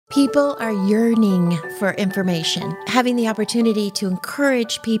People are yearning for information, having the opportunity to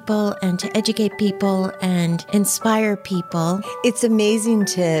encourage people and to educate people and inspire people. It's amazing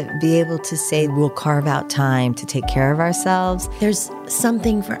to be able to say we'll carve out time to take care of ourselves. There's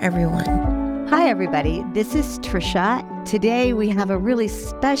something for everyone. Hi, everybody. This is Tricia. Today, we have a really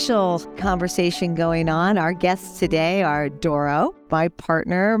special conversation going on. Our guests today are Doro, my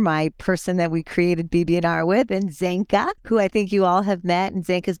partner, my person that we created BB&R with, and Zenka, who I think you all have met. And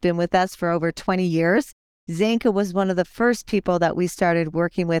Zenka's been with us for over 20 years. Zenka was one of the first people that we started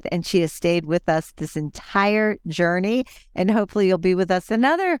working with, and she has stayed with us this entire journey. And hopefully you'll be with us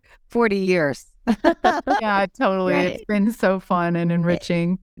another 40 years. Yeah, totally. Right. It's been so fun and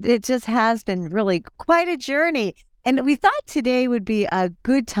enriching. It just has been really quite a journey. And we thought today would be a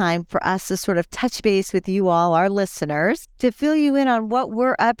good time for us to sort of touch base with you all, our listeners, to fill you in on what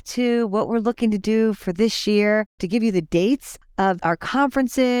we're up to, what we're looking to do for this year, to give you the dates of our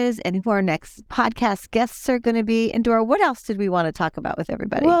conferences and who our next podcast guests are going to be. And Dora, what else did we want to talk about with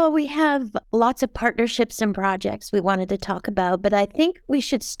everybody? Well, we have lots of partnerships and projects we wanted to talk about, but I think we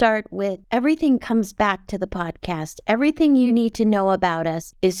should start with everything comes back to the podcast. Everything you need to know about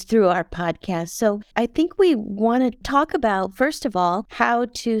us is through our podcast. So I think we want to talk about, first of all, how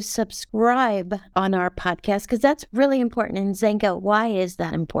to subscribe on our podcast, because that's really important. And Zenka, why is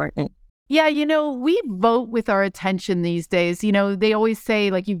that important? Yeah, we vote with our attention these days. They always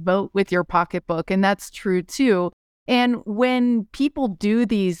say, like, you vote with your pocketbook, and that's true too. And when people do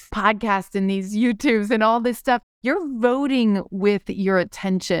these podcasts and these YouTubes and all this stuff, you're voting with your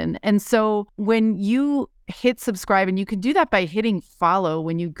attention. And so when you hit subscribe, and you can do that by hitting follow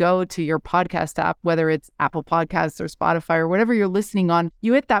when you go to your podcast app, whether it's Apple Podcasts or Spotify or whatever you're listening on,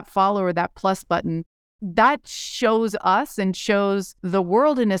 you hit that follow or that plus button. That shows us and shows the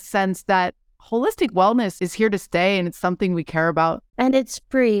world in a sense that holistic wellness is here to stay and it's something we care about. And it's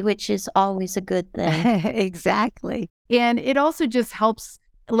free, which is always a good thing. Exactly. And it also just helps,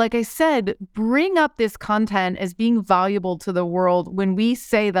 like I said, bring up this content as being valuable to the world when we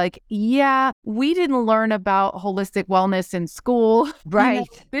say, like, yeah, we didn't learn about holistic wellness in school. Right.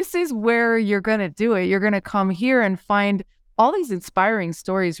 This is where you're going to do it. You're going to come here and find all these inspiring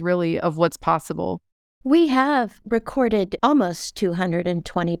stories, really, of what's possible. We have recorded almost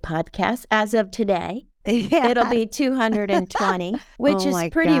 220 podcasts as of today. Yeah. It'll be 220, which Oh is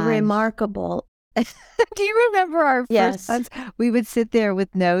my pretty gosh. remarkable. Do you remember our Yes. first ones? We would sit there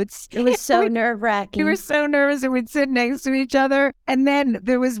with notes. It was so We nerve-wracking. were so nervous and we'd sit next to each other. And then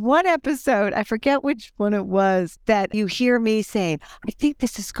there was one episode, I forget which one it was, that you hear me saying, I think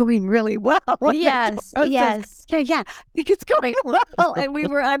this is going really well. Yes, yes. Yeah, I think it's going well. And we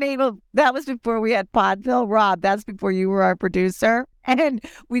were unable, that was before we had Podville. Rob, that's before you were our producer. And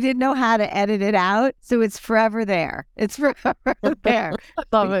we didn't know how to edit it out. So it's forever there. It's forever there.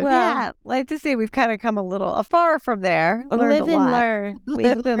 Love it. Well, Yeah, like to say we've kind of come a little afar from there. Live Learned a and lot. learn. We've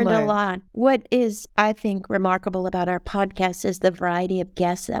Live and learned a learn. lot. What is, I think, remarkable about our podcast is the variety of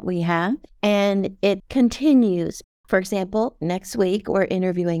guests that we have. And it continues. For example, next week, we're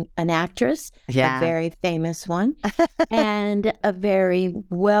interviewing an actress, Yeah. a very famous one, and a very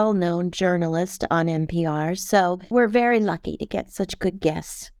well-known journalist on NPR. So we're very lucky to get such good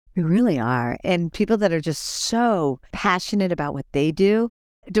guests. We really are. And people that are just so passionate about what they do.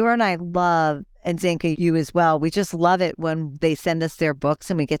 Dora and I love, and Zenka, you as well, we just love it when they send us their books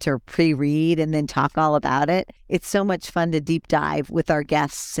and we get to pre-read and then talk all about it. It's so much fun to deep dive with our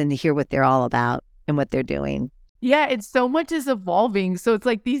guests and to hear what they're all about and what they're doing. Yeah, it's so much is evolving. So it's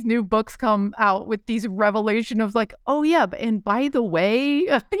like these new books come out with these revelation of like, oh yeah, and by the way,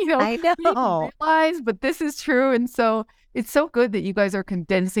 I we didn't know. realize, but this is true. And so it's so good that you guys are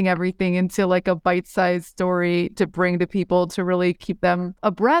condensing everything into like a bite-sized story to bring to people to really keep them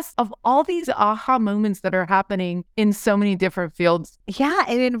abreast of all these aha moments that are happening in so many different fields. Yeah,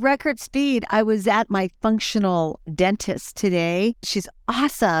 and in record speed, I was at my functional dentist today. She's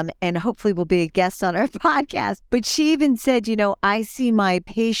awesome and hopefully will be a guest on our podcast. But she even said, I see my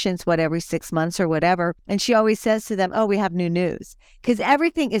patients, every 6 months or whatever. And she always says to them, oh, we have new news. Because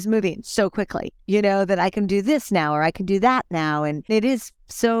everything is moving so quickly, that I can do this now or I can do that now. And it is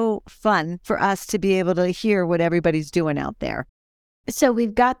so fun for us to be able to hear what everybody's doing out there. So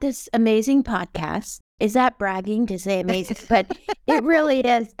we've got this amazing podcast. Is that bragging to say amazing? But it really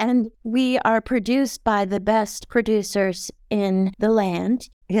is. And we are produced by the best producers in the land.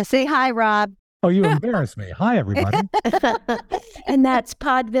 Yeah, say hi, Rob. Oh, you embarrass me. Hi, everybody. And that's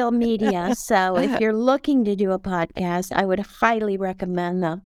Podville Media. So if you're looking to do a podcast, I would highly recommend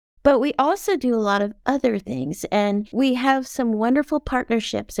them. But we also do a lot of other things, and we have some wonderful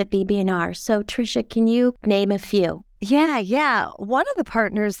partnerships at BB&R. So Tricia, can you name a few? Yeah. One of the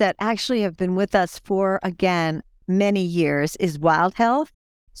partners that actually have been with us for, again, many years is Wild Health.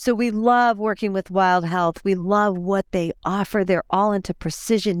 So we love working with Wild Health. We love what they offer. They're all into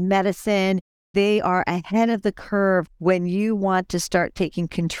precision medicine. They are ahead of the curve when you want to start taking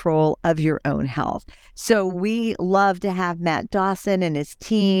control of your own health. So we love to have Matt Dawson and his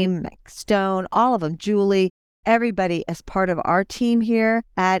team, Mike Stone, all of them, Julie, everybody as part of our team here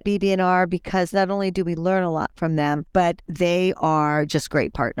at BB&R, because not only do we learn a lot from them, but they are just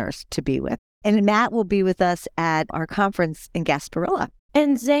great partners to be with. And Matt will be with us at our conference in Gasparilla.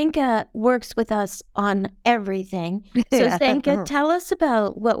 And Zenka works with us on everything. So Zenka, tell us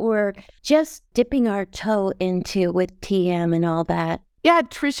about what we're just dipping our toe into with TM and all that. Yeah,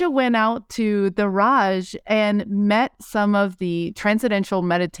 Tricia went out to the Raj and met some of the transcendental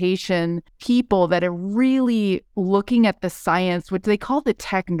meditation people that are really looking at the science, which they call the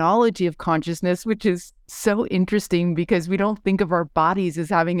technology of consciousness, which is so interesting because we don't think of our bodies as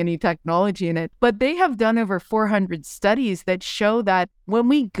having any technology in it. But they have done over 400 studies that show that when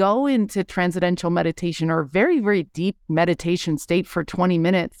we go into transcendental meditation or very, very deep meditation state for 20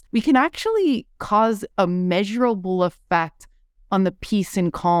 minutes, we can actually cause a measurable effect on the peace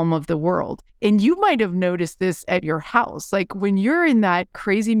and calm of the world. And you might have noticed this at your house. Like when you're in that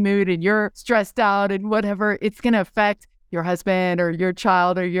crazy mood and you're stressed out and whatever, it's going to affect your husband or your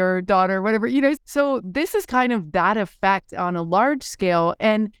child or your daughter, whatever, So this is kind of that effect on a large scale,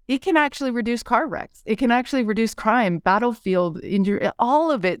 and it can actually reduce car wrecks. It can actually reduce crime, battlefield injury, all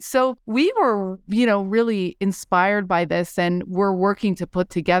of it. So we were, really inspired by this, and we're working to put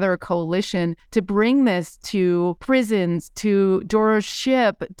together a coalition to bring this to prisons, to Doro's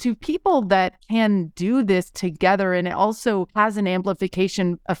ship, to people that can do this together. And it also has an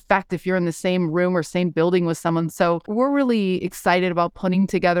amplification effect if you're in the same room or same building with someone. So we're really excited about putting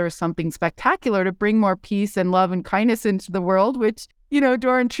together something spectacular to bring more peace and love and kindness into the world, which,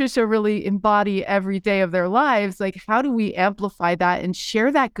 Doro and Tricia really embody every day of their lives. Like, how do we amplify that and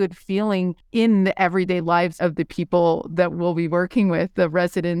share that good feeling in the everyday lives of the people that we'll be working with, the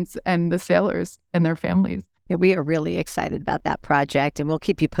residents and the sailors and their families? Yeah, we are really excited about that project, and we'll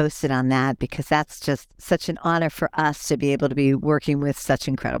keep you posted on that because that's just such an honor for us to be able to be working with such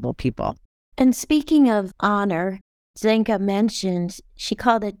incredible people. And speaking of honor, Zenka mentioned she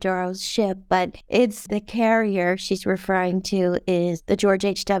called it Doro's ship, but it's the carrier she's referring to is the George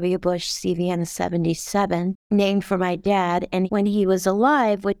H.W. Bush CVN 77, named for my dad. And when he was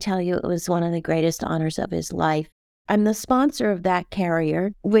alive, would tell you it was one of the greatest honors of his life. I'm the sponsor of that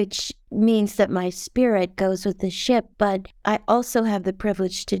carrier, which means that my spirit goes with the ship, but I also have the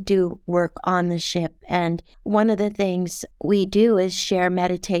privilege to do work on the ship. And one of the things we do is share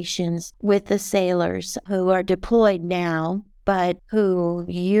meditations with the sailors who are deployed now, but who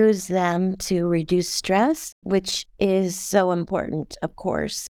use them to reduce stress, which is so important, of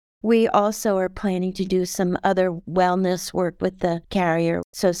course. We also are planning to do some other wellness work with the carrier,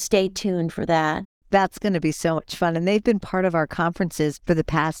 so stay tuned for that. That's going to be so much fun. And they've been part of our conferences for the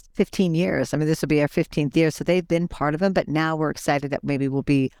past 15 years. I mean, this will be our 15th year. So they've been part of them, but now we're excited that maybe we'll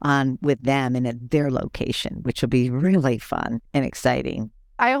be on with them and at their location, which will be really fun and exciting.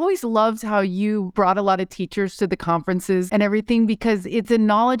 I always loved how you brought a lot of teachers to the conferences and everything because it's a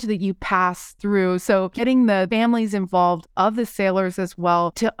knowledge that you pass through. So getting the families involved of the sailors as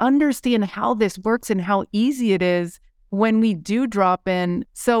well to understand how this works and how easy it is when we do drop in.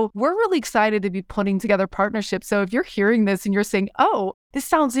 So we're really excited to be putting together partnerships. So if you're hearing this and you're saying, oh, this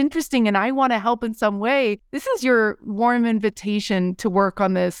sounds interesting and I want to help in some way, this is your warm invitation to work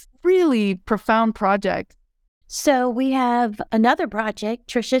on this really profound project. So we have another project.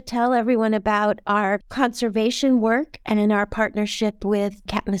 Tricia, tell everyone about our conservation work and in our partnership with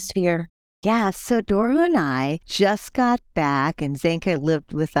Atmosphere. Yeah, so Doro and I just got back, and Zenka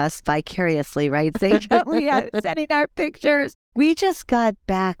lived with us vicariously, right, Zenka? We are sending our pictures. We just got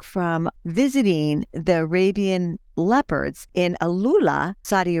back from visiting the Arabian leopards in Alula,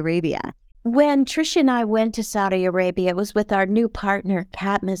 Saudi Arabia. When Tricia and I went to Saudi Arabia, it was with our new partner,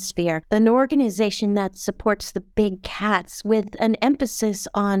 Atmosphere, an organization that supports the big cats with an emphasis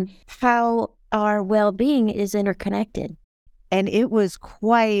on how our well-being is interconnected. And it was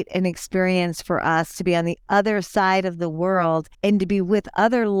quite an experience for us to be on the other side of the world and to be with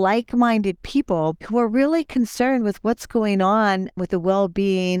other like-minded people who are really concerned with what's going on with the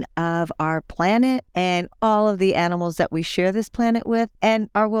well-being of our planet and all of the animals that we share this planet with and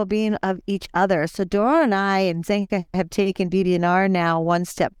our well-being of each other. So Doro and I and Zenka have taken BB&R now one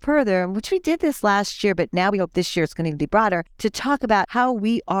step further, which we did this last year, but now we hope this year it's going to be broader, to talk about how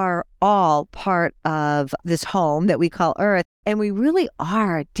we are all part of this home that we call Earth. And we really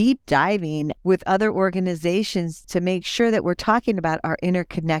are deep diving with other organizations to make sure that we're talking about our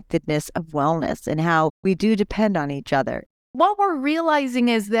interconnectedness of wellness and how we do depend on each other. What we're realizing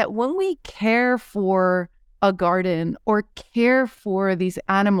is that when we care for a garden or care for these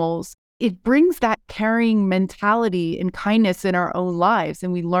animals, it brings that caring mentality and kindness in our own lives.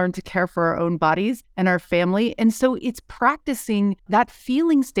 And we learn to care for our own bodies and our family. And so it's practicing that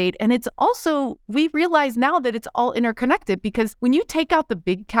feeling state. And it's also, we realize now that it's all interconnected, because when you take out the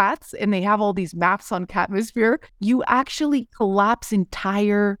big cats and they have all these maps on Catmosphere, you actually collapse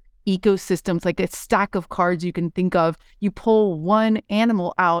entire ecosystems, like a stack of cards you can think of. You pull one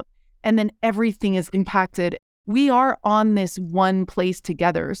animal out and then everything is impacted. We are on this one place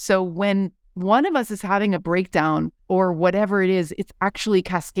together. So when one of us is having a breakdown or whatever it is, it's actually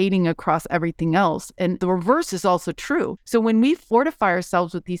cascading across everything else. And the reverse is also true. So when we fortify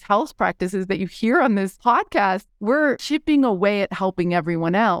ourselves with these health practices that you hear on this podcast, we're chipping away at helping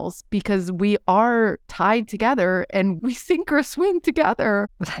everyone else because we are tied together and we sink or swim together.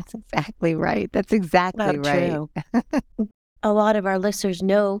 That's exactly right. That's exactly right. True. A lot of our listeners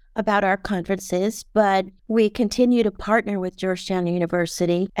know about our conferences, but we continue to partner with Georgetown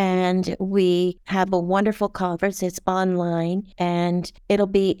University, and we have a wonderful conference. It's online, and it'll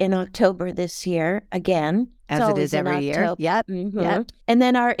be in October this year again. As it is every year. Yep. Mm-hmm. Yep. And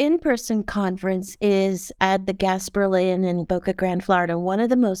then our in-person conference is at the Gasparilla Inn in Boca Grande, Florida, one of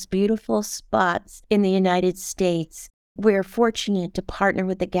the most beautiful spots in the United States. We're fortunate to partner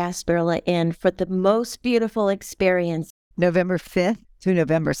with the Gasparilla Inn for the most beautiful experience. November 5th through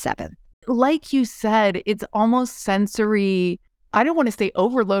November 7th. Like you said, it's almost sensory. I don't want to say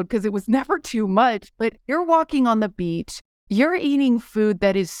overload because it was never too much, but you're walking on the beach. You're eating food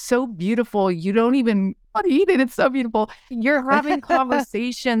that is so beautiful. You don't even want to eat it. It's so beautiful. You're having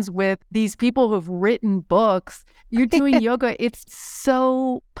conversations with these people who've written books. You're doing yoga. It's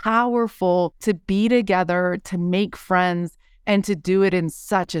so powerful to be together, to make friends, and to do it in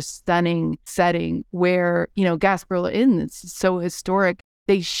such a stunning setting where, Gasparilla Inn, it's so historic.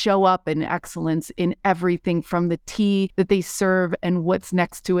 They show up in excellence in everything from the tea that they serve and what's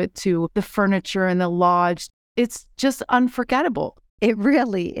next to it to the furniture and the lodge. It's just unforgettable. It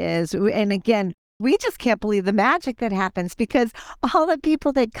really is. And again, we just can't believe the magic that happens because all the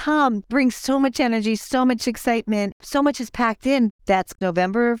people that come bring so much energy, so much excitement, so much is packed in. That's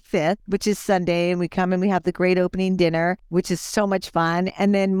November 5th, which is Sunday, and we come and we have the great opening dinner, which is so much fun.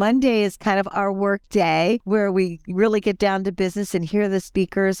 And then Monday is kind of our work day where we really get down to business and hear the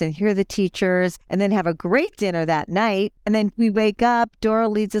speakers and hear the teachers and then have a great dinner that night. And then we wake up. Doro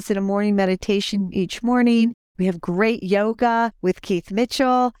leads us in a morning meditation each morning. We have great yoga with Keith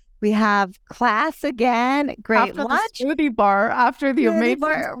Mitchell. We have class again, great after lunch. The smoothie bar, after the amazing smoothie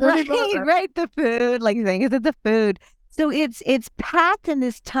bar. Right, the food, like saying is it the food. So it's packed in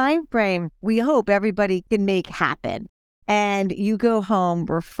this time frame. We hope everybody can make happen. And you go home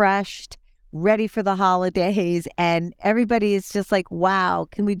refreshed, ready for the holidays, and everybody is just like, wow,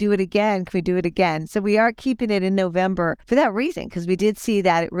 can we do it again? Can we do it again? So we are keeping it in November for that reason, because we did see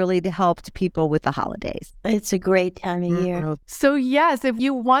that it really helped people with the holidays. It's a great time of year. So yes, if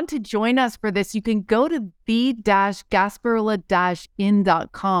you want to join us for this, you can go to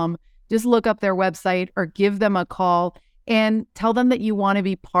b-gasparilla-in.com. Just look up their website or give them a call and tell them that you want to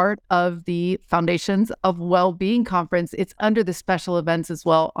be part of the Foundations of Wellbeing Conference. It's under the special events as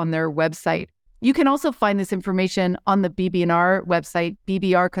well on their website. You can also find this information on the BB&R website,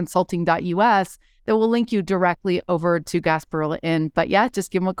 bbrconsulting.us, that will link you directly over to Gasparilla Inn. But yeah, just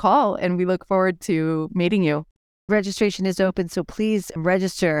give them a call and we look forward to meeting you. Registration is open, so please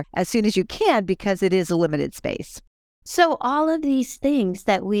register as soon as you can because it is a limited space. So all of these things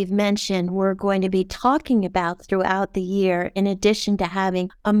that we've mentioned, we're going to be talking about throughout the year, in addition to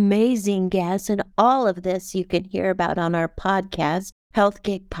having amazing guests. And all of this you can hear about on our podcast,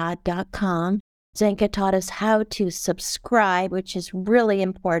 healthgigpod.com. Zenka taught us how to subscribe, which is really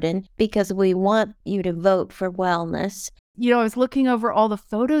important because we want you to vote for wellness. I was looking over all the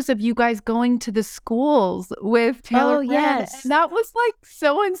photos of you guys going to the schools with Taylor. Oh, yes. And that was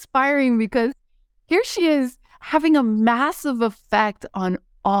so inspiring because here she is, having a massive effect on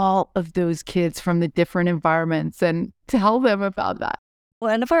all of those kids from the different environments, and tell them about that.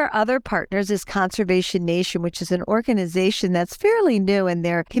 One of our other partners is Conservation Nation, which is an organization that's fairly new, and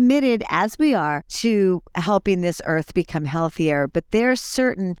they're committed, as we are, to helping this earth become healthier. But their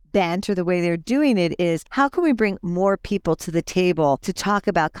certain bent, or the way they're doing it, is how can we bring more people to the table to talk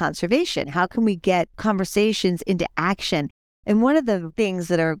about conservation? How can we get conversations into action? And one of the things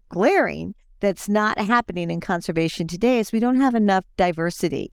that are glaring that's not happening in conservation today is we don't have enough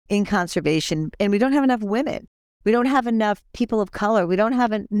diversity in conservation, and we don't have enough women. We don't have enough people of color. We don't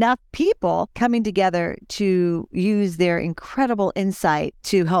have enough people coming together to use their incredible insight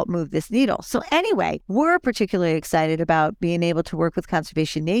to help move this needle. So anyway, we're particularly excited about being able to work with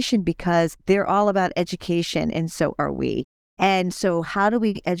Conservation Nation because they're all about education, and so are we. And so how do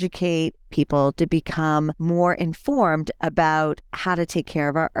we educate people to become more informed about how to take care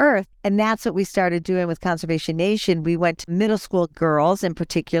of our earth? And that's what we started doing with Conservation Nation. We went to middle school girls in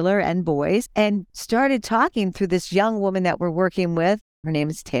particular and boys and started talking through this young woman that we're working with. Her name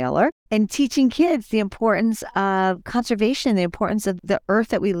is Taylor, and teaching kids the importance of conservation, the importance of the earth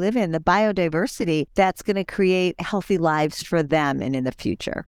that we live in, the biodiversity that's going to create healthy lives for them and in the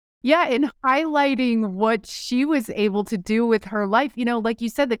future. Yeah, and highlighting what she was able to do with her life. You know, like you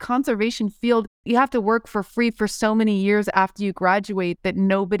said, the conservation field, you have to work for free for so many years after you graduate that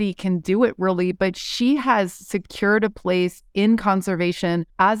nobody can do it really. But she has secured a place in conservation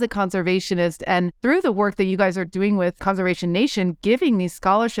as a conservationist. And through the work that you guys are doing with Conservation Nation, giving these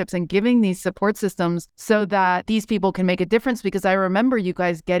scholarships and giving these support systems so that these people can make a difference. Because I remember you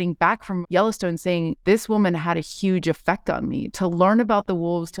guys getting back from Yellowstone saying, this woman had a huge effect on me, to learn about the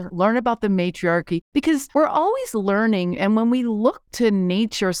wolves, to learn about the matriarchy, because we're always learning. And when we look to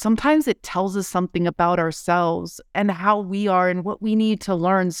nature, sometimes it tells us something about ourselves and how we are and what we need to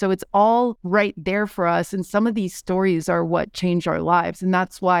learn. So it's all right there for us. And some of these stories are what change our lives. And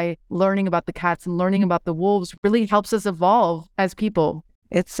that's why learning about the cats and learning about the wolves really helps us evolve as people.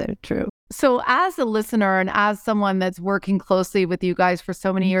 It's so true. So as a listener and as someone that's working closely with you guys for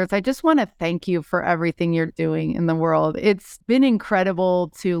so many years, I just want to thank you for everything you're doing in the world. It's been incredible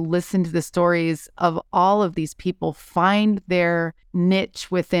to listen to the stories of all of these people find their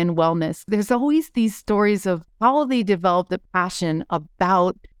niche within wellness. There's always these stories of how they developed a passion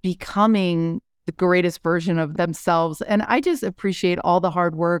about becoming the greatest version of themselves. And I just appreciate all the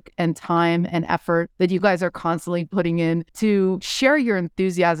hard work and time and effort that you guys are constantly putting in to share your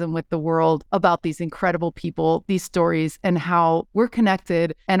enthusiasm with the world about these incredible people, these stories, and how we're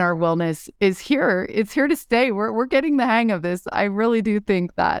connected and our wellness is here. It's here to stay. We're getting the hang of this. I really do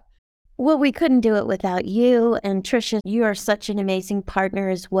think that. Well, we couldn't do it without you. And Tricia, you are such an amazing partner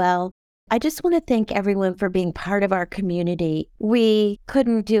as well. I just want to thank everyone for being part of our community. We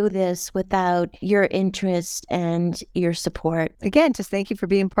couldn't do this without your interest and your support. Again, just thank you for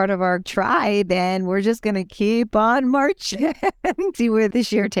being part of our tribe, and we're just going to keep on marching and see where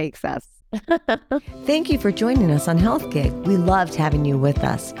this year takes us. Thank you for joining us on Health Gig. We loved having you with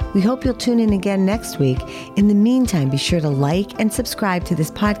us. We hope you'll tune in again next week. In the meantime, be sure to like and subscribe to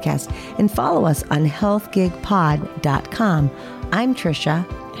this podcast and follow us on healthgigpod.com. I'm Tricia.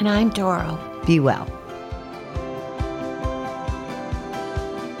 And I'm Doro. Be well.